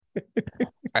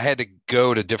I had to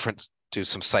go to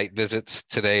some site visits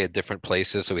today at different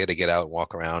places. So we had to get out and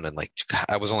walk around. And like,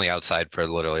 I was only outside for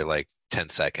literally like 10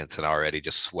 seconds and already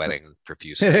just sweating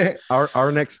profusely.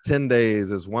 Our next 10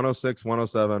 days is 106,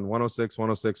 107, 106,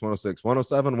 106, 106,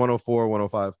 107, 104,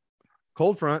 105.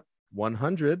 Cold front,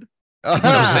 100.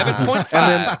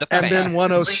 107.5, the and fan.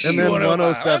 then 10 and then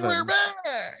 107. We're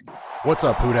back. What's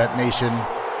up, Who Dat Nation?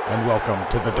 And welcome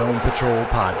to the Dome Patrol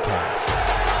podcast.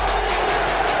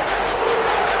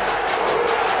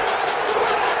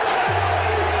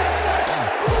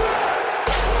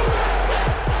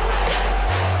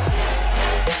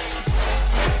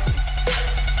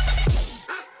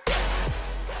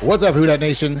 What's up, Who Dat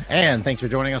Nation? And thanks for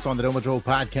joining us on the Dome Patrol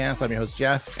podcast. I'm your host,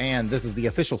 Jeff, and this is the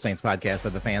official Saints podcast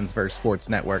of the Fans vs. Sports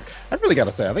Network. I've really got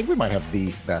to say, I think we might have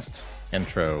the best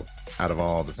intro out of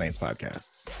all the Saints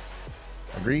podcasts.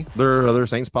 Agree? There are other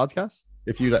Saints podcasts?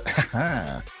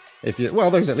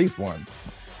 Well, there's at least one.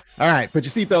 All right, put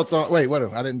your seatbelts on. Wait, what?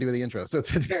 I didn't do the intro. So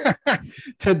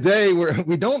today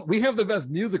we have the best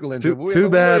musical intro. Too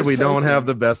bad we don't have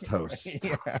the best host.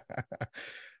 Yeah.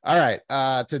 All right.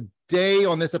 Today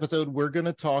on this episode, we're going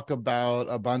to talk about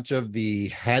a bunch of the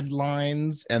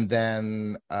headlines. And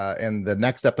then in the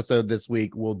next episode this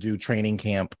week, we'll do training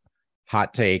camp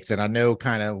hot takes. And I know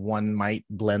kind of one might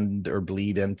blend or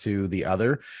bleed into the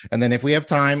other. And then if we have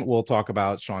time, we'll talk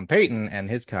about Sean Payton and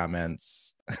his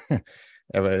comments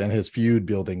and his feud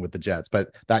building with the Jets.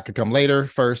 But that could come later.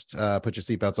 First, put your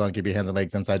seatbelts on, keep your hands and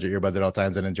legs inside your earbuds at all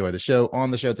times, and enjoy the show.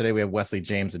 On the show today, we have Wesley,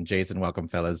 James, and Jason. Welcome,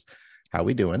 fellas. How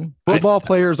we doing? Football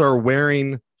players are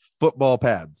wearing football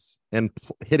pads and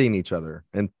hitting each other,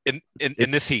 and in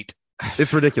this heat,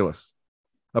 it's ridiculous.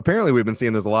 Apparently, we've been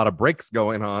seeing there's a lot of breaks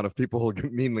going on of people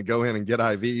needing to go in and get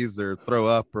IVs or throw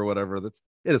up or whatever. It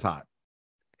is hot.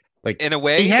 Like, in a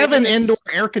way, they have an indoor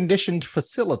air conditioned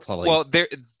facility. Well,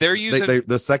 they're using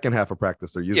the second half of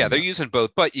practice. They're using they're using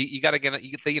both, but you got to get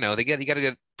you got to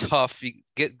get tough.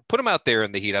 Put them out there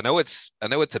in the heat. I know it's a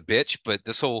bitch, but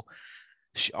this whole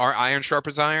our iron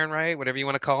sharpens iron, right? Whatever you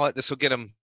want to call it. This will get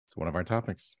them. It's one of our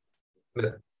topics.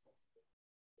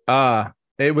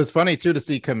 It was funny too to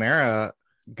see Kamara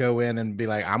go in and be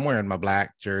like, "I'm wearing my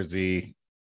black jersey,"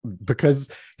 because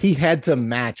he had to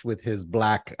match with his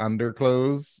black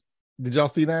underclothes. Did y'all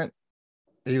see that?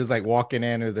 He was like walking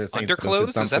in with their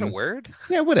underclothes. Is that a word?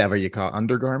 Yeah, whatever you call it.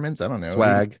 Undergarments. I don't know.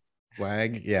 Swag.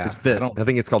 Yeah, it's fit. I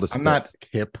think it's called a spit. I'm not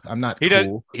hip. I'm not he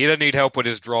cool. He doesn't need help with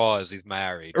his draws. He's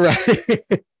married, right?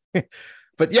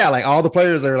 But yeah, like all the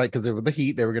players are like, because they were the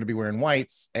heat, they were going to be wearing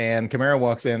whites, and Kamara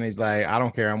walks in and he's like, I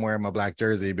don't care, I'm wearing my black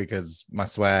jersey because my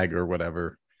swag or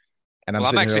whatever. And I'm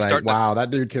sitting here like, wow, that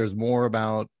dude cares more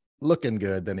about looking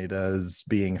good than he does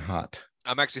being hot.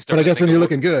 I'm actually starting. But I guess when you're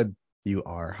looking good, you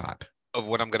are hot. Of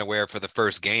what I'm going to wear for the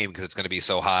first game, because it's going to be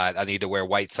so hot. I need to wear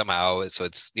white somehow. So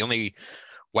it's the only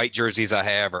white jerseys I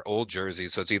have are old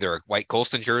jerseys. So it's either a white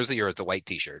Colston jersey or it's a white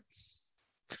t-shirt.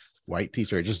 White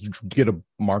t-shirt. Just get a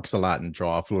Marks a lot and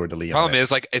draw a fleur-de-lis. Problem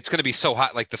is, like, it's going to be so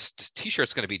hot. Like this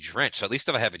t-shirt's going to be drenched. So at least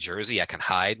if I have a jersey, I can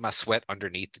hide my sweat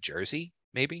underneath the jersey.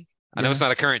 Maybe. I know it's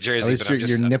not a current jersey, but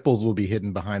your nipples will be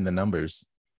hidden behind the numbers.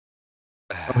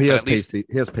 Oh, he has pasties.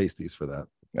 He has pasties for that.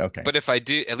 Okay. But if I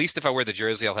do, at least if I wear the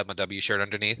jersey, I'll have my W shirt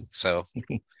underneath. So,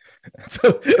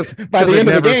 by the end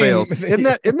of the game, fails.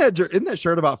 Isn't that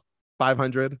shirt about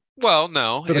 500? Well,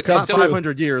 no, it's not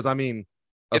 500 years. I mean,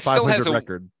 a 500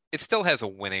 record. It still has a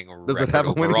winning record. Does it have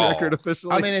a winning record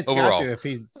officially? I mean, it's got to if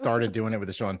he started doing it with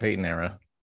the Sean Payton era.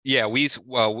 Yeah, we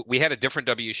had a different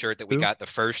W shirt that we got the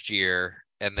first year,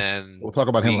 and then we'll talk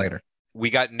about him later. We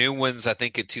got new ones, I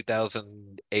think, in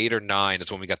 2008 or 9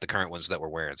 is when we got the current ones that we're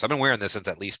wearing. So I've been wearing this since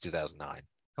at least 2009.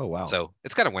 Oh, wow. So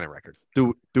it's got a winning record.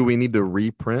 Do we need to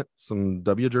reprint some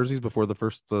W jerseys before the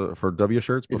first for W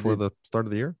shirts before the start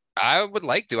of the year? I would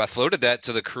like to. I floated that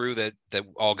to the crew that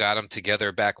all got them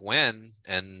together back when,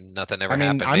 and nothing ever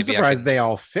happened. I'm surprised they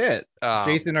all fit.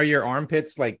 Jason, are your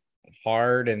armpits like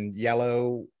hard and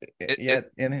yellow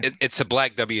it's a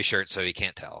black W shirt, so you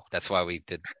can't tell. That's why we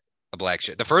did a black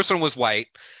shirt. The first one was white,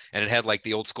 and it had like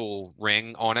the old school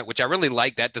ring on it, which I really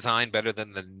like that design better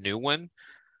than the new one.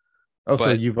 Oh,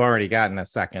 so you've already gotten a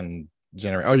second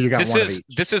generation. Oh, you got one of each.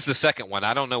 This is the second one.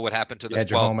 I don't know what happened to the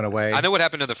home and away. I know what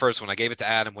happened to the first one. I gave it to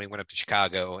Adam when he went up to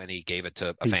Chicago, and he gave it to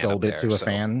a fan. He sold it to a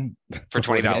fan for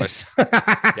 $20.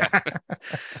 Yeah.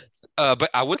 But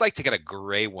I would like to get a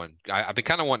gray one. I've been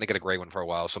kind of wanting to get a gray one for a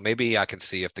while, so maybe I can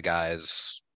see if the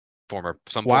guys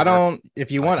some Why former don't,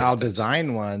 if you want, I'll podcasters.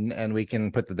 design one and we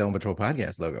can put the Dome Patrol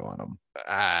podcast logo on them.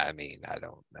 I mean, I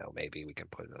don't know. Maybe we can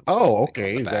put it on Oh, something on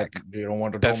okay. the Is that back. you don't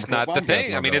want the That's Dome Patrol not the podcast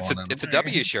thing. I mean, logo it's a on it? it's a Okay.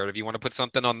 W shirt. If you want to put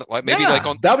something on the maybe Yeah, like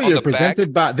on W the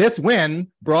presented by this win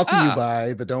brought to you Ah.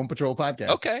 by the Dome Patrol podcast.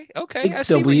 Okay, I Big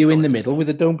see where W you're in the going. middle with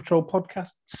the Dome Patrol podcast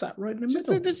sat right in the Just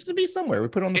middle. to be somewhere. We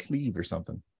put it on the sleeve or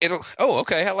something.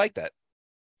 Okay, I like that.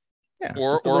 Yeah.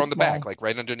 Or just a little on the small- back, like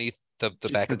right underneath the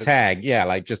just back the of the tag. Yeah,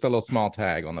 like just a little small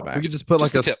tag on the We back. could just put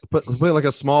Just like the put like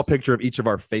a small picture of each of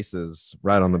our faces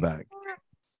right on the back.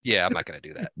 Yeah, I'm not gonna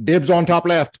do that. Dibs on top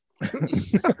left.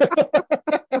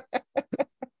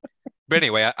 But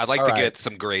anyway, I'd like All to right. get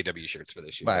some gray W shirts for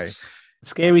this year. Bye. That's- The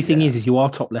scary thing Yeah. is you are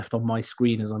top left on my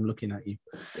screen as I'm looking at you.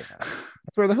 Yeah.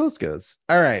 That's where the host goes.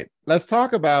 All right. Let's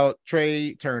talk about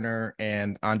Trey Turner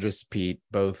and Andres Pete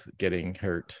both getting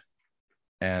hurt.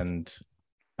 And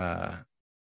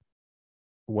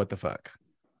what the fuck?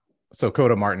 So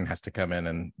Coda Martin has to come in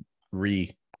and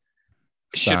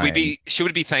Should we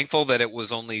be thankful that it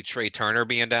was only Trey Turner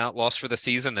being lost for the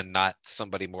season and not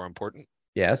somebody more important?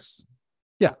 Yes.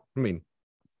 Yeah, I mean,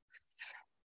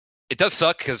 It does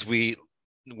suck because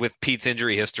with Pete's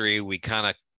injury history, we kind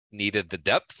of needed the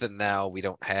depth, and now we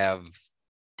don't have.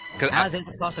 As is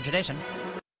across the tradition.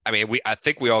 I mean, I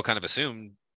think we all kind of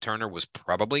assumed Turner was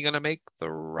probably going to make the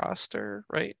roster,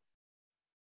 right?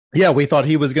 Yeah, we thought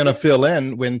he was going to fill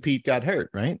in when Pete got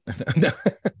hurt, right?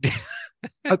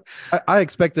 I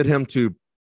expected him to.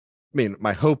 I mean,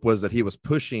 my hope was that he was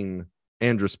pushing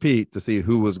Andrus Pete to see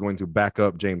who was going to back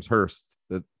up James Hurst,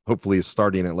 that hopefully is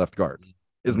starting at left guard.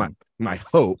 Is my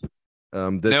hope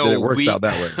that it works out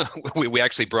that way. we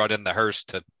actually brought in the Hurst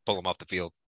to pull him off the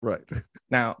field. Right.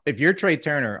 Now, if you're Trey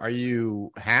Turner, are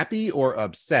you happy or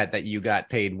upset that you got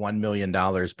paid $1 million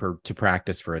to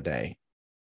practice for a day?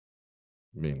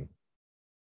 I mean,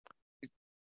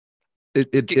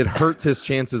 it hurts his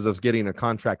chances of getting a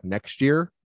contract next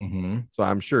year. Mm-hmm. So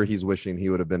I'm sure he's wishing he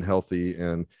would have been healthy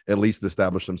and at least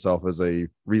established himself as a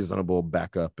reasonable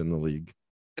backup in the league.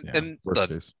 Yeah, And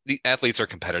the athletes are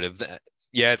competitive.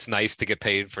 Yeah, it's nice to get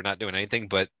paid for not doing anything,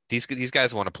 but these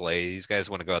guys want to play. These guys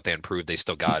want to go out there and prove they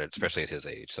still got it, especially at his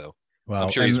age. So well, I'm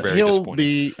sure he's very he'll disappointed.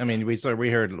 be. I mean, we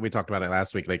talked about it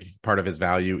last week. Like part of his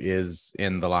value is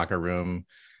in the locker room,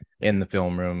 in the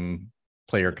film room,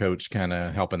 player coach, kind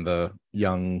of helping the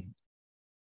young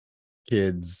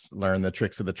kids learn the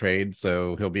tricks of the trade.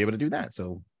 So he'll be able to do that.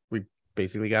 So we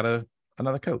basically got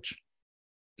another coach,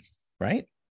 right?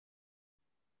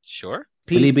 Sure.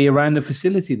 Will he Pete, be around the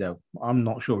facility though? I'm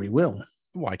not sure he will.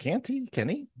 why can't he? Can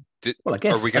he? Well, I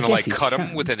guess. Are we going I to guess like he cut him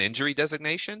can. with an injury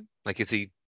designation? Like, is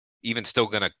he even still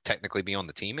going to technically be on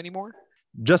the team anymore?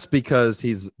 Just because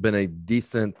he's been a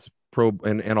decent pro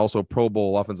and also Pro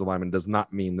Bowl offensive lineman does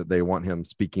not mean that they want him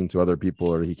speaking to other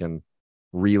people or he can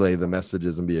relay the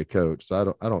messages and be a coach.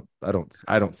 So I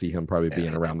don't see him probably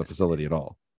being around the facility at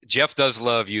all. Jeff does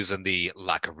love using the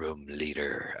locker room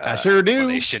leader. I sure do.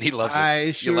 explanation. He loves it. I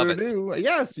You sure love it. do.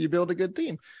 Yes, you build a good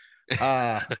team.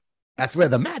 That's where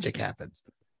the magic happens.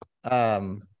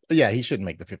 Yeah, he shouldn't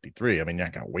make the 53. I mean, you're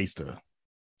not gonna waste a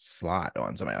slot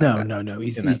on somebody like that. No.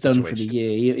 He's in that done for the situation.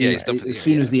 year. He's done for the As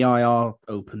year, soon as the yes. IR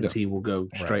opens, Yeah. he will go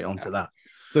straight onto that.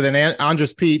 So then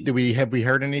Andres Pete, have we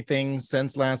heard anything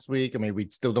since last week? I mean, we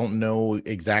still don't know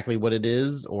exactly what it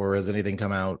is, or has anything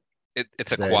come out?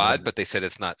 It's a They- quad, but they said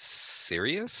it's not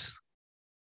serious.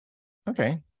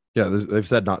 Okay. Yeah, they've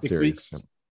said not 6 serious. weeks.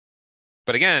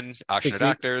 But again, Ochsner 6 weeks.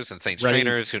 doctors and Saints Ready.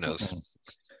 trainers, who knows?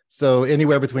 So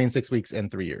anywhere between 6 weeks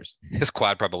and 3 years. His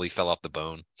quad probably fell off the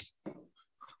bone.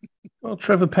 Well,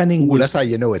 Trevor Penning Ooh, was. that's how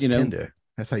you know it's you know, tender.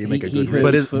 That's how you make a he good hurt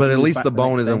rib. his But at foot least back the the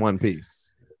bone next is in day. one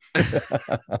piece.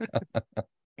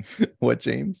 What,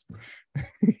 James?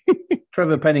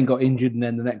 Trevor Penning got injured and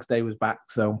then the next day was back.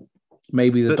 So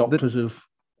maybe the The- doctors have.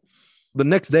 The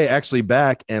next day, actually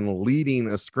back and leading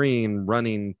a screen,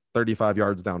 running 35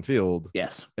 yards downfield,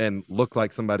 Yes. and looked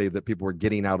like somebody that people were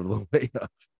getting out of the way of.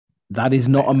 That is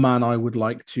not a man I would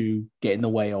like to get in the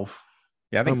way of.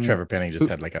 Yeah, I think Um, Trevor Penning just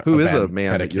had like a Who is a bad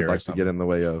man that you'd pedicure or like to something. get in the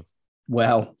way of?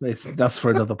 Well, that's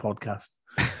for another podcast.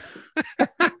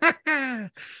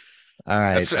 All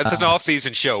right. That's an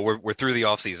off-season show. We're through the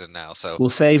off-season now, so We'll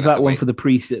save Gonna have that to one wait. for the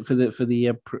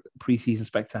preseason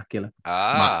spectacular.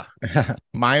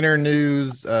 Minor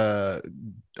news. I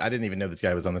didn't even know this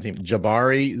guy was on the team.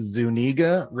 Jabari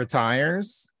Zuniga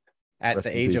retires at Rest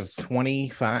the in age peace. of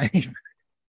 25.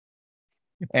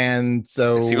 And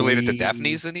so is he related to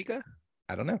Daphne Zuniga?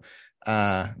 I don't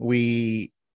know.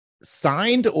 We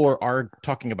signed or are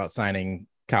talking about signing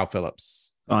Kyle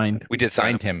Phillips. Signed. We did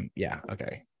sign Signed him. Yeah.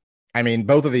 Okay. I mean,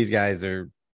 both of these guys are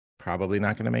probably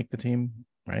not going to make the team,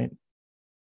 right?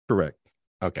 Correct.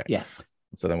 Okay. Yes.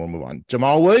 So then we'll move on.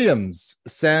 Jamal Williams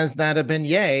says that a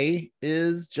beignet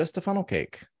is just a funnel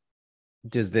cake.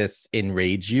 Does this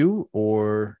enrage you,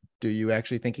 or do you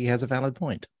actually think he has a valid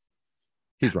point?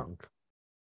 He's wrong.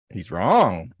 He's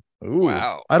wrong. Ooh.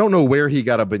 Wow. I don't know where he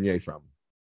got a beignet from.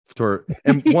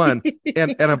 And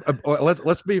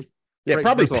let's be Yeah,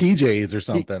 probably first of all, PJs or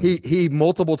something. He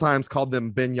multiple times called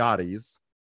them beignatis.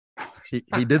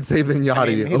 He did say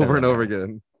beignetti over and over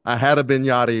again. I had a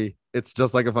beignetti. It's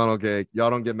just like a funnel cake. Y'all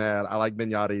don't get mad. I like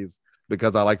beignatis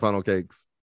because I like funnel cakes.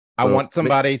 I want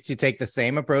somebody to take the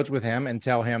same approach with him and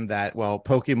tell him that, well,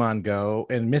 Pokemon Go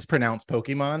and mispronounce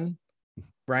Pokemon,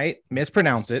 right?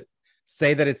 Mispronounce it.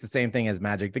 Say that it's the same thing as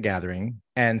Magic the Gathering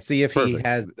and see if he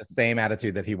has the same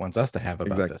attitude that he wants us to have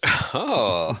about this.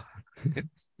 Oh,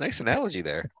 nice analogy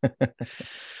there.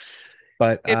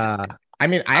 But I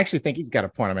mean, I actually think he's got a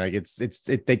point. I mean,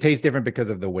 like they taste different because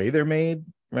of the way they're made,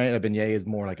 right? A beignet is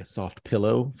more like a soft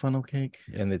pillow funnel cake,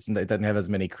 and it doesn't have as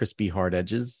many crispy hard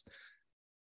edges.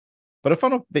 But a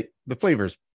funnel, the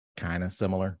flavor's kind of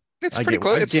similar. It's pretty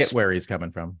close. I get where he's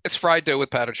coming from. It's fried dough with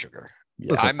powdered sugar.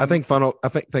 Yeah. Listen, I think funnel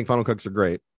cooks are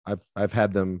great. I've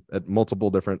had them at multiple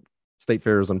different state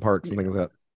fairs and parks and things like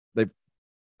that.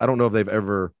 I don't know if they've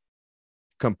ever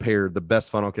compared the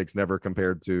best funnel cakes. Never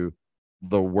compared to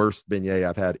the worst beignet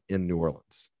I've had in New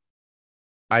Orleans.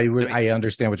 I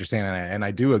understand what you're saying, and I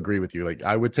do agree with you. Like,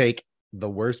 I would take the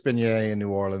worst beignet in New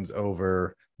Orleans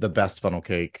over the best funnel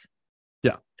cake.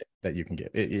 Yeah, that you can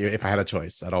get. If I had a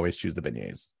choice, I'd always choose the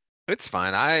beignets. It's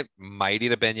fine. I might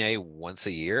eat a beignet once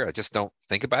a year. I just don't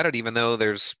think about it, even though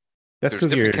that's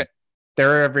because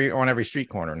they're on every street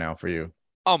corner now for you.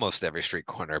 Almost every street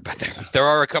corner, but there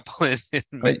are a couple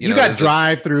you got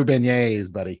drive-through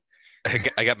beignets, buddy.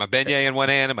 I got my beignet in one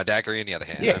hand and my daiquiri in the other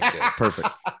hand. Yeah. I'm good. Perfect.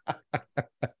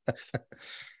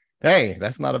 Hey,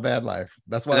 that's not a bad life.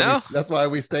 That's why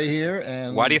we stay here.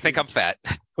 And why do you think I'm fat?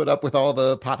 Put up with all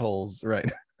the potholes,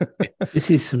 right?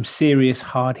 This is some serious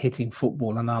hard-hitting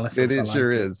football analysis. It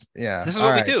sure is. Yeah. This is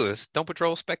what we do. Is don't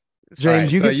patrol spec.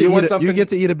 James, you get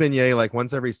to eat a beignet like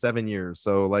once every 7 years.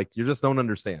 So like you just don't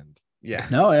understand. Yeah.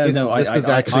 This is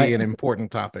actually an important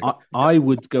topic. I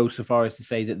would go so far as to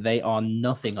say that they are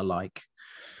nothing alike.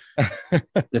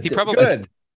 He probably good.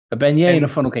 A beignet and a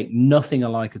funnel cake, nothing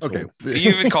alike at all. Do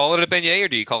you even call it a beignet, or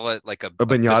do you call it like a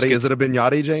beignetti? Is it a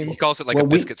beignetti, James? He calls it like a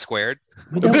biscuit squared.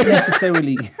 We don't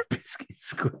necessarily biscuit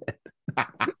squared.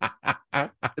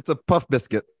 It's a puff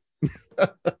biscuit.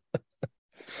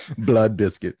 Blood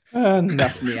biscuit.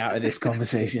 Knock me out of this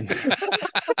conversation. It's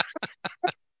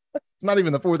not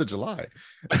even the 4th of July.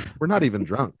 We're not even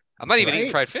drunk. I'm not even eating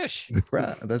fried fish.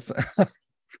 That's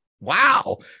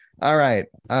wow. All right.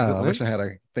 I wish I had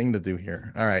a thing to do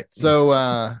here. All right. So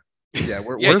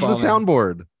where's the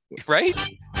soundboard? Right?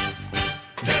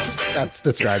 That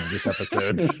describes this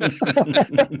episode.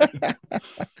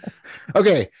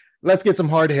 Okay, let's get some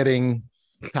hard-hitting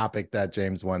topic that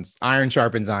James wants. Iron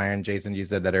sharpens iron. Jason, you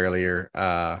said that earlier.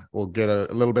 We'll get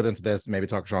a little bit into this, maybe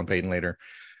talk to Sean Payton later.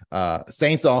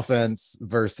 Saints offense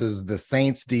versus the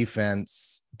Saints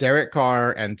defense. Derek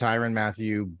Carr and Tyrann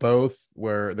Mathieu both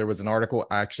there was an article,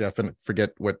 actually I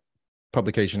forget what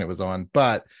publication it was on,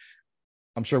 but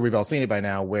I'm sure we've all seen it by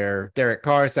now, where Derek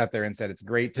Carr sat there and said it's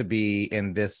great to be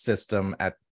in this system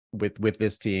with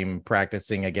this team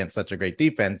practicing against such a great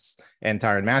defense, and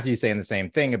Tyrann Mathieu saying the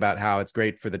same thing about how it's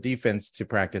great for the defense to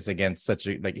practice against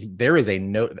there is a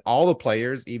note. All the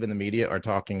players, even the media, are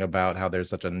talking about how there's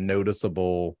such a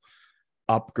noticeable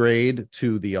upgrade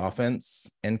to the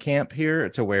offense in camp here,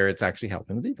 to where it's actually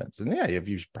helping the defense. And yeah, if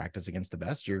you practice against the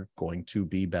best, you're going to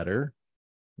be better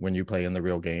when you play in the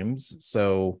real games.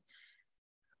 So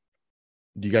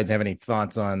do you guys have any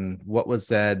thoughts on what was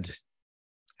said?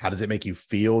 How does it make you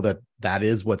feel that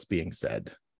is what's being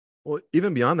said? Well,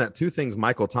 even beyond that, two things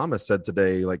Michael Thomas said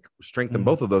today, like strengthen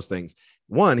both of those things.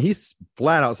 One, he's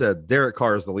flat out said Derek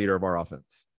Carr is the leader of our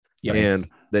offense. Yes. And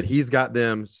that he's got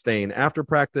them staying after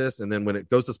practice. And then when it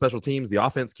goes to special teams, the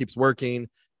offense keeps working.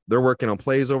 They're working on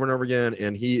plays over and over again.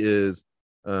 And he is,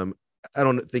 I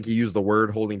don't think he used the word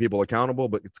holding people accountable,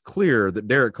 but it's clear that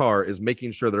Derek Carr is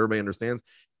making sure that everybody understands.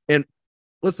 And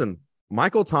listen,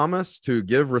 Michael Thomas, to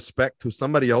give respect to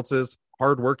somebody else's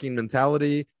hardworking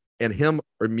mentality and him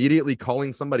immediately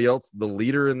calling somebody else the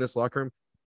leader in this locker room,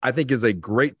 I think is a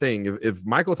great thing. If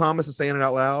Michael Thomas is saying it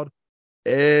out loud,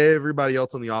 everybody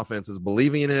else on the offense is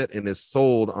believing it and is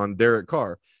sold on Derek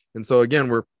Carr. And so again,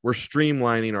 we're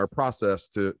streamlining our process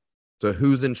to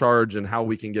who's in charge and how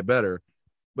we can get better.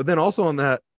 But then also on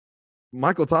that,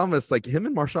 Michael Thomas, like him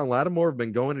and Marshawn Lattimore have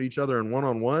been going at each other in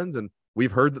one-on-ones, and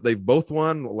we've heard that they've both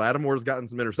won. Lattimore's gotten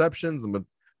some interceptions,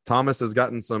 Thomas has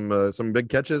gotten some big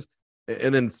catches.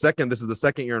 And then second, this is the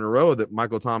second year in a row that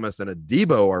Michael Thomas and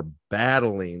Adebo are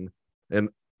battling, and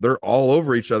they're all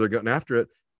over each other getting after it.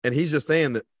 And he's just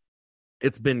saying that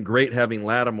it's been great having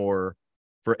Lattimore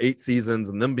for 8 seasons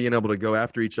and them being able to go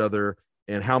after each other,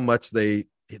 and how much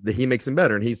he makes him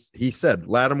better. And he said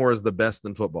Lattimore is the best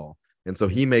in football, and so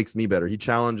he makes me better. He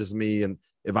challenges me, and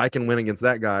if I can win against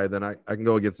that guy, then I can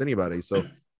go against anybody. So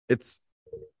it's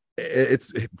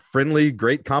friendly,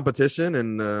 great competition,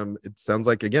 and it sounds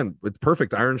like, again, it's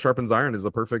perfect. Iron sharpens iron is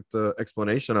a perfect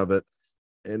explanation of it.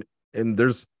 And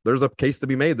there's a case to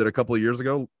be made that a couple of years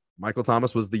ago, Michael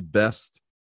Thomas was the best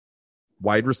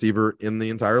wide receiver in the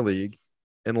entire league,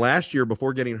 and last year,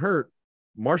 before getting hurt,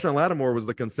 Marshawn Lattimore was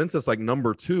the consensus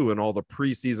number 2 in all the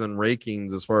preseason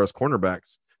rankings as far as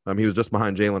cornerbacks. He was just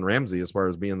behind Jalen Ramsey as far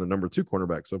as being the number 2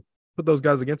 cornerback. So put those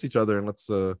guys against each other, and let's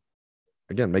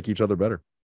again make each other better.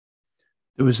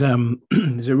 There was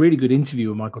there's a really good interview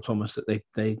with Michael Thomas that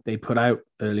they put out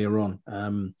earlier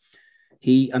on.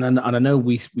 He and I know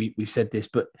we've said this,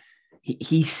 but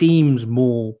he seems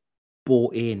more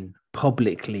bought in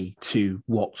publicly to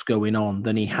what's going on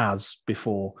than he has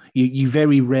before. You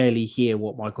very rarely hear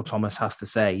what Michael Thomas has to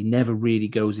say. He never really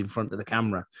goes in front of the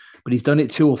camera, but he's done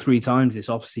it 2 or 3 times this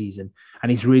offseason, and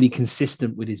he's really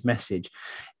consistent with his message.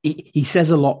 He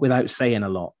says a lot without saying a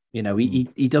lot.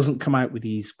 He doesn't come out with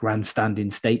these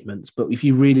grandstanding statements, but if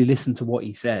you really listen to what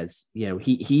he says,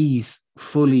 he's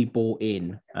fully bought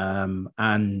in,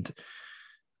 and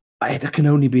that can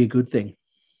only be a good thing.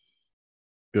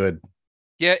 Good.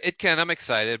 Yeah, it can. I'm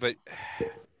excited, but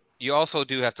you also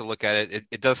do have to look at it.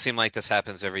 It does seem like this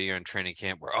happens every year in training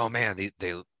camp where, oh man,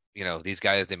 these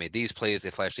guys, they made these plays, they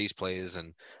flashed these plays,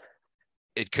 and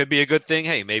it could be a good thing.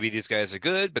 Hey, maybe these guys are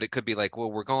good, but it could be like,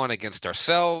 well, we're going against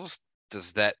ourselves.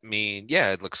 Does that mean,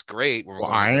 yeah, it looks great when we're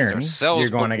going against ourselves?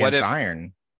 You're going against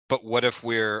iron. But what if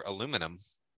we're aluminum?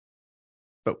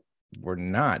 But we're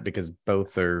not, because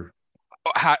both are.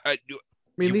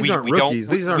 These aren't rookies.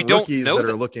 These aren't rookies that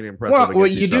are looking impressive. Well,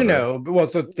 you do know. Well,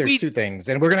 so there's 2 things,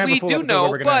 and we're gonna have a full episode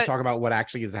where we're gonna talk about what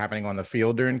actually is happening on the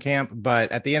field during camp.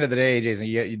 But at the end of the day,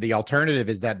 Jason, the alternative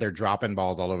is that they're dropping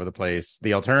balls all over the place.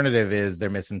 The alternative is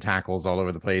they're missing tackles all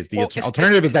over the place. The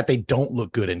alternative is that they don't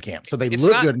look good in camp. So they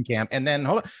look good in camp, and then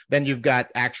then you've got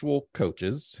actual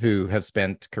coaches who have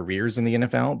spent careers in the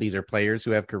NFL. These are players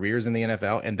who have careers in the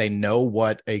NFL, and they know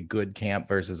what a good camp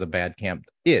versus a bad camp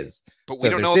is. But we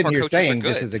don't know if our coaches are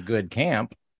good. This is a good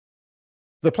camp.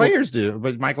 The players do,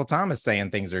 but Michael Thomas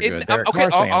saying things are good. Okay,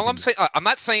 all I'm saying, I'm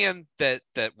not saying that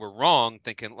we're wrong.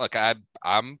 Thinking, look,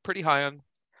 I'm pretty high on.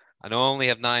 I know I only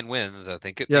have 9 wins. I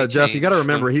think it. Yeah, Jeff, you got to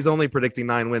remember he's only predicting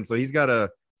 9 wins, so he's got to.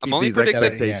 I'm only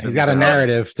predicting. Yeah, he's got a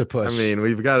narrative to push.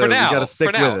 We've got to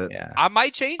stick with it. Yeah. I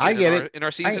might change it. I get it. In our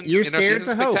season, you're scared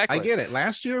to hope. I get it.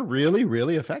 Last year really,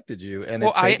 really affected you, and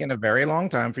it's taken a very long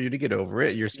time for you to get over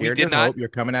it. You're scared to hope. You're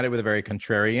coming at it with a very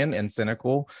contrarian and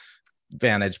cynical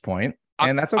vantage point,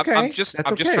 and that's okay. That's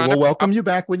okay. We'll welcome you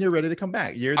back when you're ready to come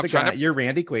back. You're the guy. You're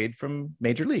Randy Quaid from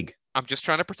Major League. I'm just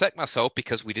trying to protect myself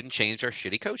because we didn't change our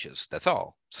shitty coaches. That's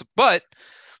all. So, but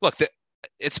look,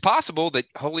 it's possible that,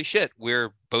 holy shit,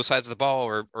 we're both sides of the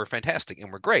ball are fantastic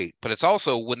and we're great. But it's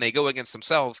also when they go against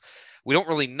themselves, we don't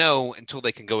really know until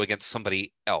they can go against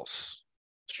somebody else.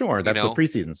 Sure, that's what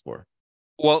preseason's for.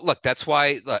 Well, look, that's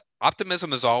why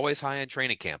optimism is always high in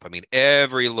training camp.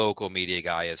 Every local media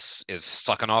guy is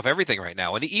sucking off everything right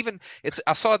now. And even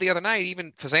I saw it the other night,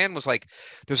 even Fazan was like,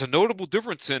 there's a notable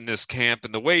difference in this camp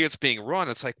and the way it's being run.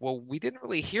 It's like, well, we didn't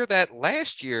really hear that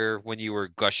last year when you were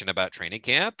gushing about training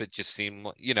camp. It just seemed,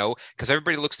 because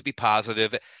everybody looks to be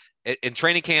positive. In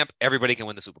training camp, everybody can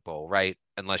win the Super Bowl, right?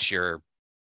 Unless you're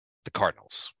the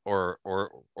Cardinals or a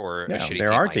shitty there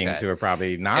team are like teams that. who are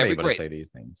probably not able to say these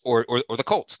things, or the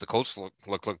Colts. The Colts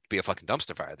look to be a fucking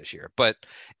dumpster fire this year. But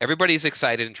everybody's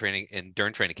excited in training and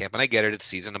during training camp, and I get it. It's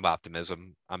season of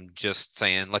optimism. I'm just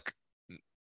saying, look,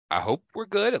 I hope we're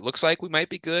good. It looks like we might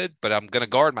be good, but I'm going to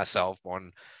guard myself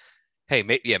on. Hey,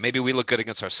 maybe we look good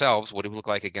against ourselves. What do we look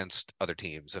like against other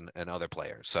teams and other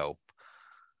players? So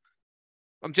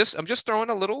I'm just throwing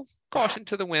a little caution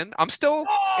to the wind. I'm still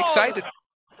excited.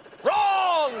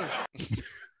 Wrong.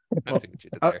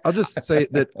 I'll just say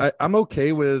that I'm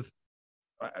okay with.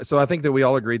 So I think that we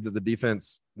all agreed that the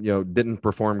defense, didn't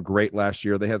perform great last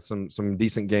year. They had some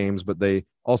decent games, but they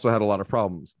also had a lot of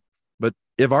problems. But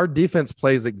if our defense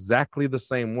plays exactly the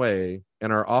same way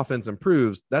and our offense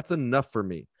improves, that's enough for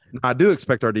me. Now, I do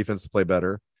expect our defense to play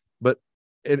better, but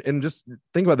and just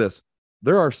think about this: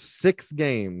 there are 6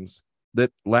 games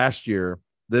that last year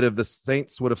that if the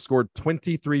Saints would have scored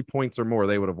 23 points or more,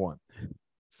 they would have won.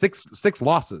 Six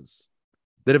losses.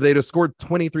 that if they'd have scored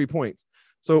 23 points.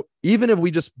 So even if we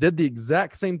just did the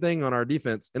exact same thing on our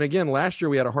defense, and again, last year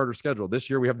we had a harder schedule. This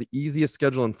year we have the easiest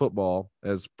schedule in football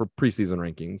as for preseason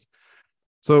rankings.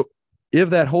 So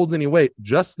if that holds any weight,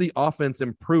 just the offense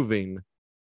improving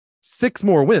 6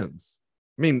 more wins.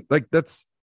 I mean, like that's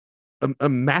a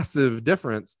massive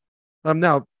difference.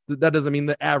 Now that doesn't mean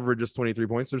the average is 23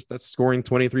 points. That's scoring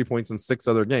 23 points in 6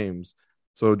 other games.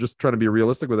 So just trying to be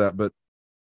realistic with that, but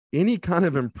any kind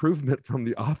of improvement from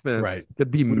the offense could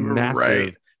be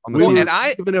massive on the season.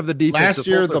 And even if the defense last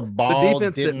year the ball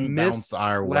defense didn't that missed bounce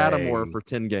our Lattimore way for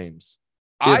 10 games.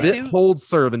 If it holds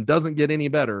serve and doesn't get any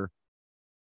better,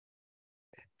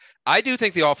 I do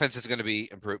think the offense is going to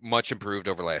be much improved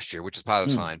over last year, which is a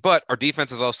positive sign. But our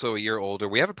defense is also a year older.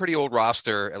 We have a pretty old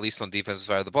roster, at least on defensive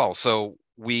side of the ball. So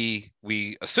we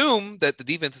assume that the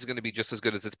defense is going to be just as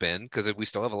good as it's been because we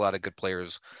still have a lot of good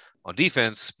players on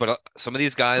defense. But some of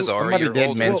these guys are somebody a year did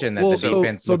older. mention that the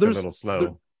defense looked a little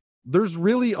slow. There's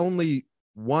really only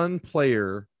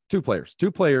two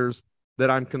players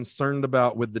that I'm concerned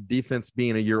about with the defense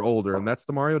being a year older, and that's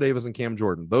Demario Davis and Cam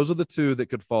Jordan. Those are the two that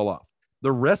could fall off.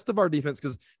 The rest of our defense,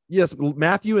 because yes,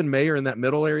 Matthew and May are in that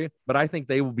middle area, but I think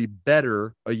they will be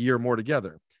better a year more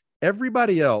together.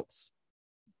 Everybody else,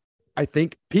 I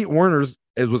think Pete Werner's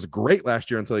was great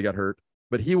last year until he got hurt,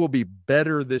 but he will be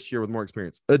better this year with more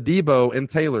experience. Adebo and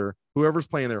Taylor, whoever's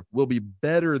playing there, will be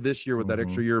better this year with that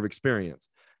extra year of experience.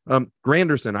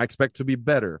 Granderson, I expect to be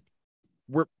better.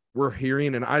 We're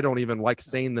hearing, and I don't even like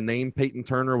saying the name Peyton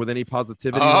Turner with any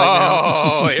positivity right now.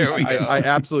 Oh, here we go. I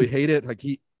absolutely hate it. Like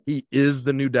he is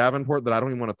the new Davenport that I don't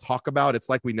even want to talk about. It's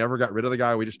like we never got rid of the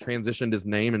guy. We just transitioned his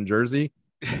name and jersey.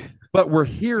 But we're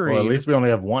hearing, well, at least we only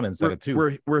have one instead of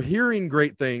two. We're hearing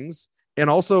great things. And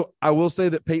also, I will say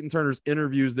that Peyton Turner's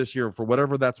interviews this year, for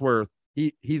whatever that's worth,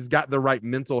 he's got the right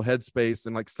mental headspace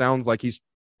and like sounds like he's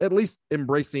at least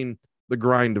embracing the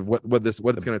grind of what it's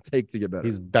going to take to get better.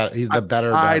 He's the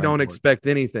better. I don't expect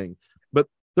anything, but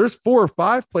there's 4 or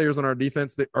 5 players on our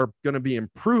defense that are going to be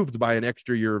improved by an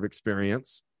extra year of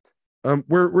experience.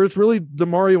 Where it's really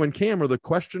Demario and Cam are the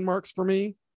question marks for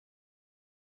me.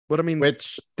 But I mean,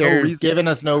 which they're giving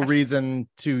us no reason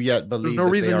to yet believe. There's no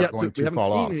reason yet to we haven't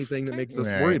seen off. anything that makes us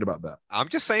worried about that. I'm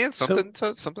just saying something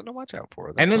to watch out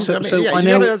for. And then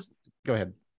go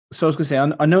ahead. So I was going to say,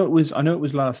 I know it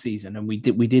was last season, and we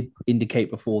did indicate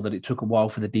before that it took a while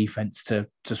for the defense to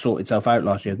sort itself out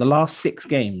last year. The last 6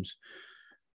 games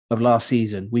of last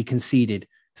season, we conceded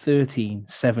 13,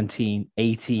 17,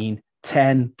 18,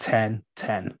 10, 10,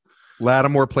 10.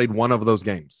 Lattimore played one of those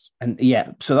games. And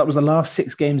so that was the last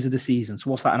 6 games of the season.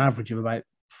 So what's that, an average of about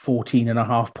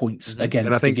 14.5 points against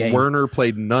And I think game. Werner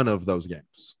played none of those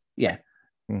games. Yeah.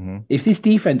 If this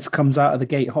defense comes out of the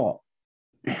gate hot,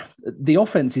 the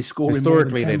offense is scoring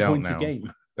historically more than 10 they don't points know. A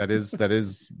game. That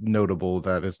is notable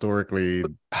that historically.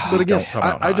 But again,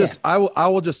 I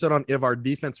will just sit on if our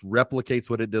defense replicates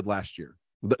what it did last year,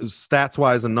 stats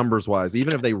wise and numbers wise.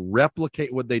 Even if they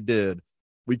replicate what they did,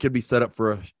 we could be set up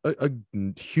for a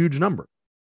huge number.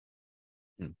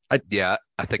 I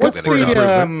think what's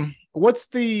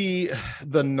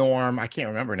the norm? I can't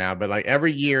remember now, but like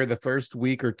every year, the first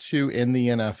week or 2 in the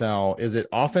NFL, is it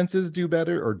offenses do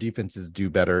better or defenses do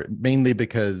better? Mainly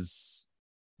because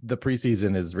the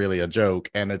preseason is really a joke,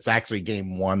 and it's actually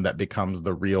game 1 that becomes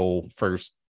the real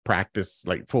first practice,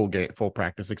 like full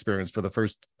practice experience for the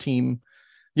first team.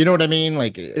 You know what I mean?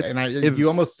 Like, you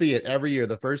almost see it every year.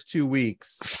 The first 2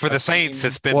 weeks for the Saints,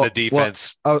 it's been the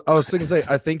defense. I was going to say,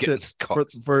 I think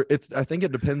that I think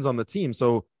it depends on the team.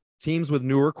 So teams with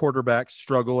newer quarterbacks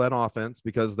struggle at offense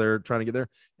because they're trying to get there,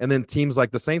 and then teams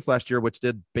like the Saints last year, which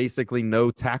did basically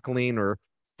no tackling or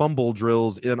fumble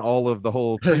drills in all of the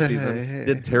whole preseason,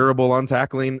 did terrible on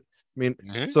tackling. I mean,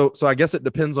 so I guess it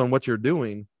depends on what you're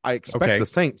doing. I expect the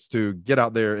Saints to get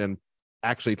out there and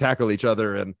actually tackle each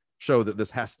other and show that this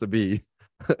has to be,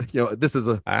 this is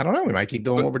I don't know. We might keep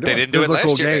doing what we're doing. They didn't do it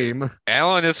last year. Game.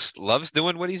 Alan loves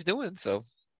doing what he's doing, so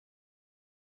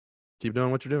keep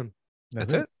doing what you're doing.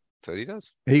 That's it. That's what he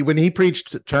does. When he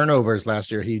preached turnovers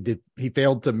last year, he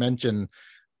failed to mention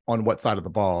on what side of the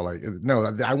ball. Like,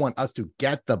 no, I want us to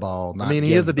get the ball. Not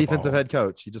he is a defensive head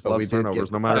coach. He just loves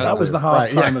turnovers, no matter. That was the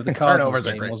halftime of the Cardinals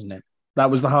game, wasn't it? That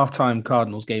was the halftime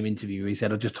Cardinals game interview. He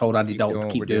said, "I just told Andy Dalton to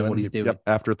keep doing what he's doing." Yep,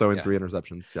 after throwing 3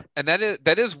 interceptions. Yeah, and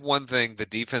that is one thing. The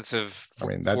defensive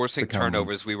forcing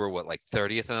turnovers, we were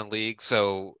 30th in the league.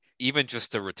 So even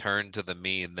just a return to the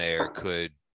mean there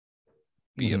could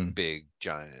be a big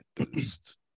giant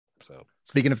boost. So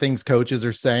speaking of things coaches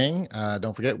are saying,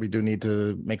 don't forget we do need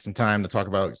to make some time to talk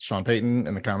about Sean Payton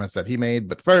and the comments that he made.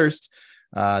 But first,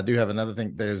 I do have another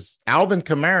thing. There's Alvin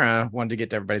Kamara. Wanted to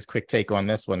get everybody's quick take on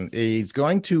this one. He's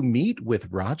going to meet with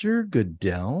Roger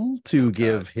Goodell to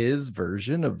give his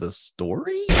version of the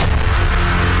story.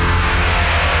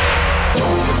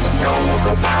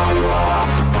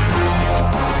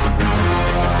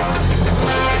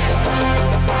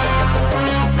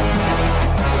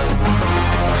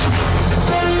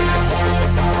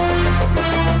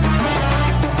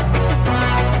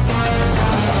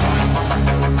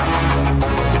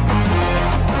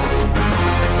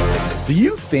 Do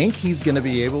you think he's going to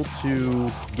be able to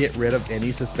get rid of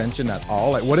any suspension at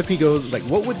all? Like, what if he goes, like,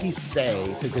 what would he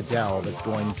say to Goodell that's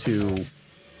going to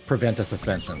prevent a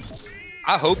suspension?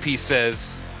 I hope he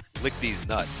says, lick these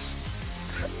nuts.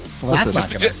 Well, that's not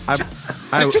gonna...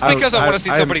 Just because I want to see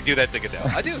somebody do that to Goodell.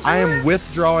 I do. I am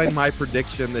withdrawing my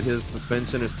prediction that his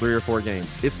suspension is 3 or 4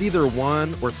 games. It's either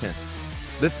 1 or 10.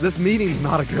 This meeting's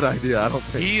not a good idea. I don't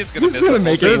think he is going to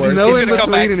make it There's worse. no He's in gonna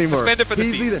come back, between anymore. Suspended for the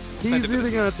He's season.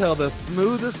 either going to tell the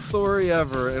smoothest story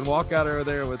ever and walk out over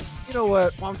there with, you know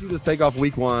what? Why don't you just take off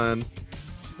week 1?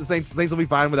 The Saints will be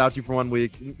fine without you for 1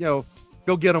 week. You know,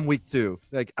 go get them week 2.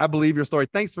 Like, I believe your story.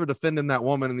 Thanks for defending that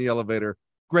woman in the elevator.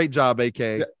 Great job, AK.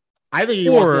 I think he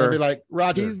wants to be like,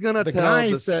 Roger. He's going to tell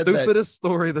the stupidest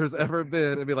story there's ever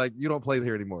been and be like, you don't play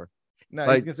here anymore. No,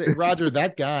 he's gonna say, Roger,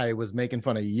 that guy was making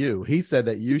fun of you. He said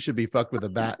that you should be fucked with a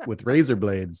bat with razor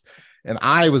blades, and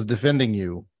I was defending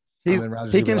you. He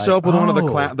can show up with one of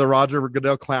the Roger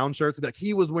Goodell clown shirts and be like,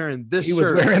 he was wearing this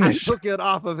shirt. I took it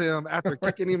off of him after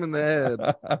kicking him in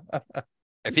the head.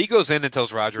 If he goes in and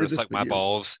tells Roger to suck my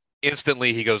balls,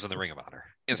 instantly he goes in the Ring of Honor.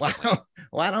 Instantly.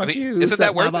 Why don't you isn't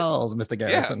that worth balls, Mr.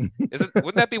 Garrison? Yeah.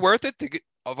 Wouldn't that be worth it to get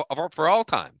for all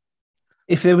time?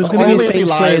 If there was going to be a Saints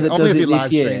player that does it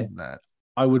this year,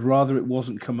 I would rather it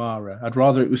wasn't Kamara. I'd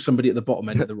rather it was somebody at the bottom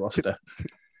end of the roster.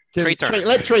 Trey Turner.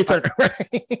 Let Trey Turner.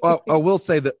 Well, I will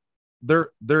say that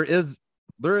there is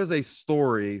a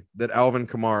story that Alvin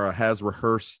Kamara has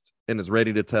rehearsed and is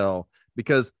ready to tell,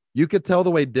 because you could tell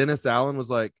the way Dennis Allen was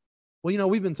like, well, you know,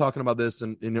 we've been talking about this,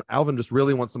 and you know, Alvin just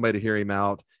really wants somebody to hear him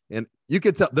out. And you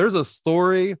could tell there's a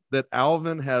story that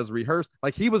Alvin has rehearsed.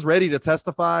 Like, he was ready to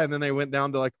testify, and then they went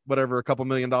down to like whatever, a couple $1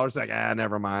 million. Like,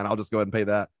 never mind. I'll just go ahead and pay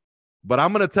that. But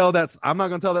I'm going to tell that. I'm not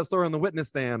going to tell that story on the witness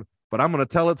stand, but I'm going to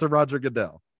tell it to Roger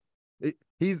Goodell.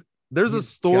 There's a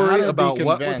story about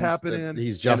what was happening.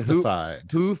 He's justified.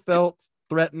 Who felt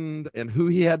threatened and who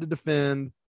he had to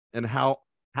defend and how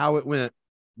it went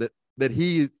that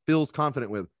he feels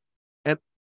confident with. And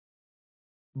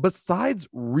besides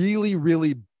really,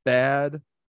 really bad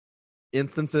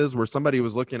instances where somebody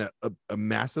was looking at a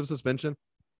massive suspension,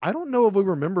 I don't know if we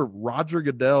remember Roger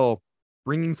Goodell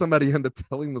bringing somebody in to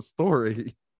telling the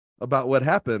story about what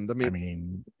happened. I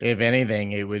mean, if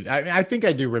anything, it would. I think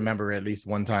I do remember at least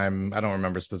one time. I don't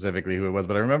remember specifically who it was,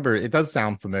 but I remember it does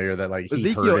sound familiar that like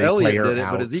Ezekiel Elliott did it,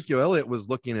 but Ezekiel Elliott was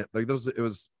looking at like those.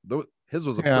 His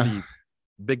was a pretty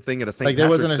big thing at a St.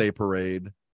 Patrick's Day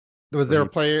parade. Was there a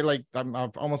player like I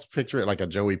almost picture it like a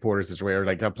Joey Porter situation, or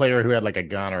like a player who had like a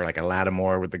gun, or like a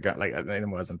Lattimore with the gun? Like it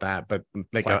wasn't that, but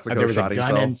like there was a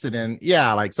gun incident.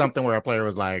 Yeah, like something where a player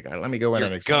was like, "Let me go in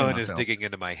and gun is digging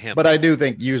into my hemp." But I do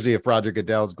think usually if Roger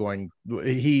Goodell's going,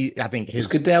 I think his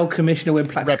Goodell commissioner when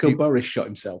Plaxico Burress shot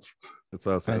himself. That's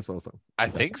what I was saying. I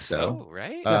think so,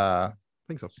 right? I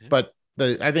think so, but.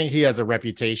 I think he has a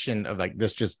reputation of like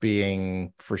this just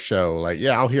being for show. Like,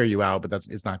 yeah, I'll hear you out, but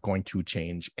it's not going to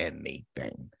change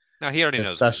anything. No, he already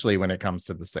knows, especially when it comes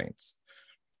to the Saints.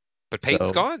 But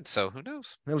Peyton's gone, so who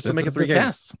knows? This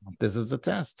is a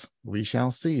test. We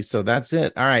shall see. So that's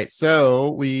it. All right.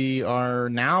 So we are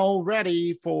now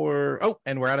ready for. Oh,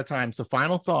 and we're out of time. So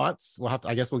final thoughts.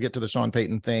 I guess we'll get to the Sean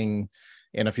Payton thing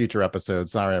in a future episode.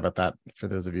 Sorry about that for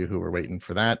those of you who were waiting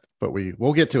for that, but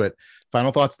we'll get to it.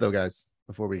 Final thoughts though, guys,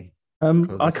 before we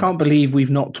I can't believe we've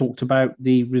not talked about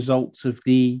the results of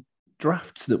the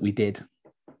drafts that we did.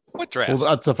 What draft? Well,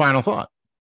 that's a final thought.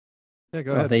 Yeah,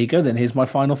 go ahead. There you go then. Here's my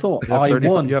final thought. You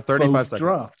have 35 seconds.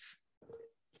 Drafts.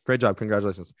 Great job.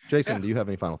 Congratulations. Jason, do you have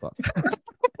any final thoughts?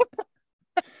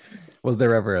 Was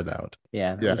there ever a doubt?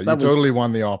 Yeah. You totally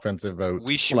won the offensive vote.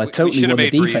 We should have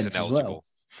made Breeze ineligible.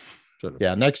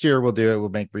 Yeah, next year we'll do it. We'll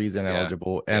make Breeze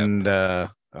ineligible, and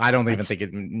I don't even think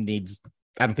it needs.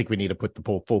 I don't think we need to put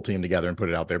the full team together and put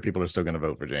it out there. People are still going to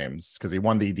vote for James because he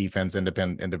won the defense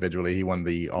individually. He won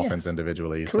the offense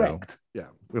individually. Correct. So yeah,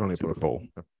 we don't need to put a full.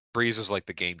 Breeze was like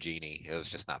the game genie. It was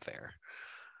just not fair.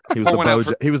 He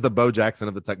was the Bo Jackson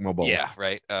of the Tecmo Bowl. Yeah,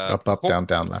 right. Up,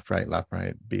 down, left,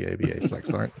 right, B, A, select,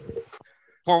 start.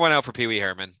 Pour one out for Pee Wee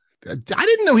Herman. I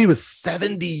didn't know he was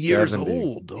 70 years 70.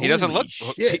 old. He doesn't Holy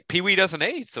look. shit. Pee-wee doesn't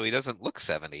age, so he doesn't look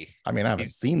 70. I mean, I haven't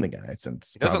He's- seen the guy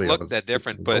since He doesn't probably I look was that 6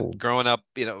 different. years But old. growing up,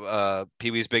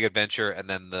 Pee-wee's Big Adventure, and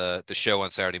then the show on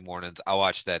Saturday mornings, I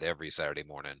watched that every Saturday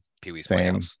morning. Pee-wee's Same.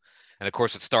 Playhouse, and of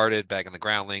course, it started back in the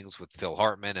Groundlings with Phil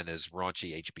Hartman and his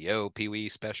raunchy HBO Pee-wee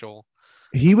special.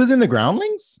 He was in the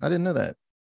Groundlings? I didn't know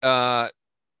that.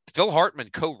 Phil Hartman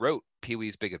co-wrote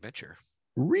Pee-wee's Big Adventure.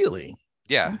 Really?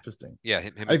 Yeah, Interesting. yeah.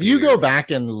 Him and If you Pee-wee go are-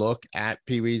 back and look at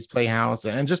Pee-wee's Playhouse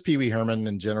and just Pee-wee Herman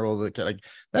in general, that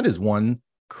is one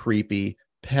creepy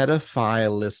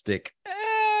pedophilistic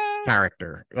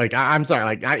character. I'm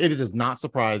sorry, it does not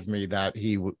surprise me that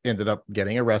he ended up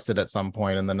getting arrested at some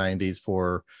point in the 90s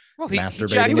for well, masturbating.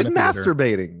 jacked He was in a theater.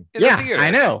 masturbating. in the Yeah, theater. I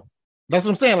know. That's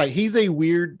what I'm saying. Like, he's a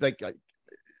weird,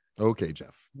 Okay,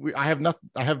 Jeff.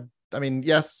 I mean,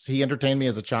 yes, he entertained me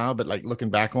as a child, but like looking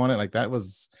back on it, there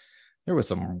was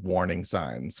some warning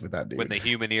signs with that dude. When the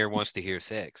human ear wants to hear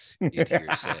sex, you get to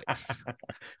hear sex.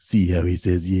 See how he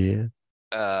says, yeah.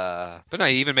 But no,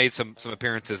 he even made some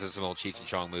appearances in some old Cheech and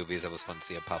Chong movies. That was fun to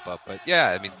see him pop up. But yeah,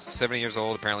 I mean, 70 years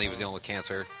old. Apparently, he was dealing with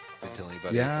cancer. Didn't tell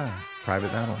anybody. Yeah,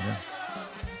 private battle.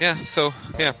 Yeah. So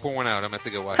yeah, pour one out. I'm gonna have to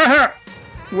go watch. Yeah.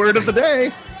 Word of the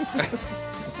day.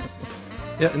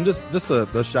 Yeah, and just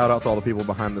the shout out to all the people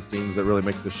behind the scenes that really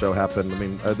make the show happen. I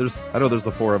mean, I know there's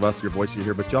the four of us, your voice you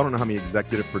hear, but y'all don't know how many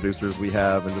executive producers we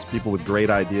have, and just people with great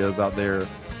ideas out there,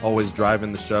 always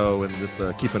driving the show and just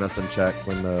keeping us in check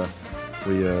when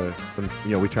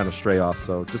we trying to stray off.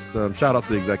 So just shout out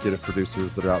to the executive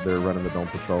producers that are out there running the Dome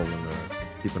Patrol and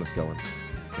keeping us going.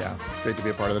 Yeah, it's great to be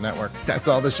a part of the network. That's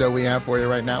all the show we have for you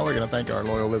right now. We're going to thank our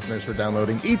loyal listeners for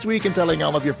downloading each week and telling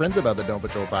all of your friends about the Dome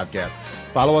Patrol podcast.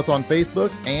 Follow us on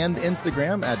Facebook and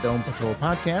Instagram at Dome Patrol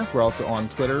Podcast. We're also on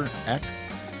Twitter, X,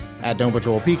 at Dome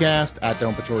Patrol PCast, at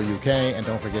Dome Patrol UK. And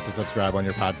don't forget to subscribe on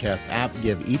your podcast app.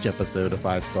 Give each episode a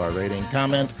 5-star rating,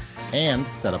 comment, and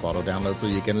set up auto download so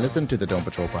you can listen to the Dome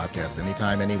Patrol podcast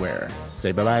anytime, anywhere.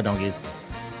 Say bye-bye, donkeys.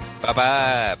 Bye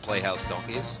bye, Playhouse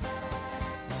donkeys.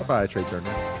 Bye, Trey Turner.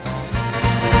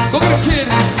 Look at the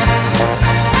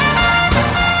kid.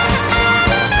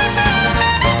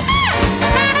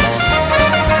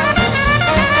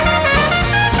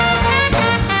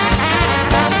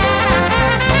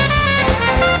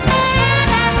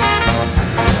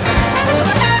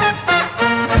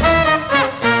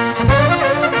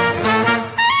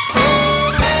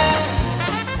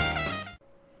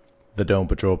 The Dome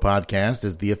Patrol podcast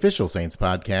is the official Saints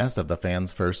podcast of the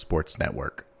Fans First Sports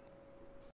Network.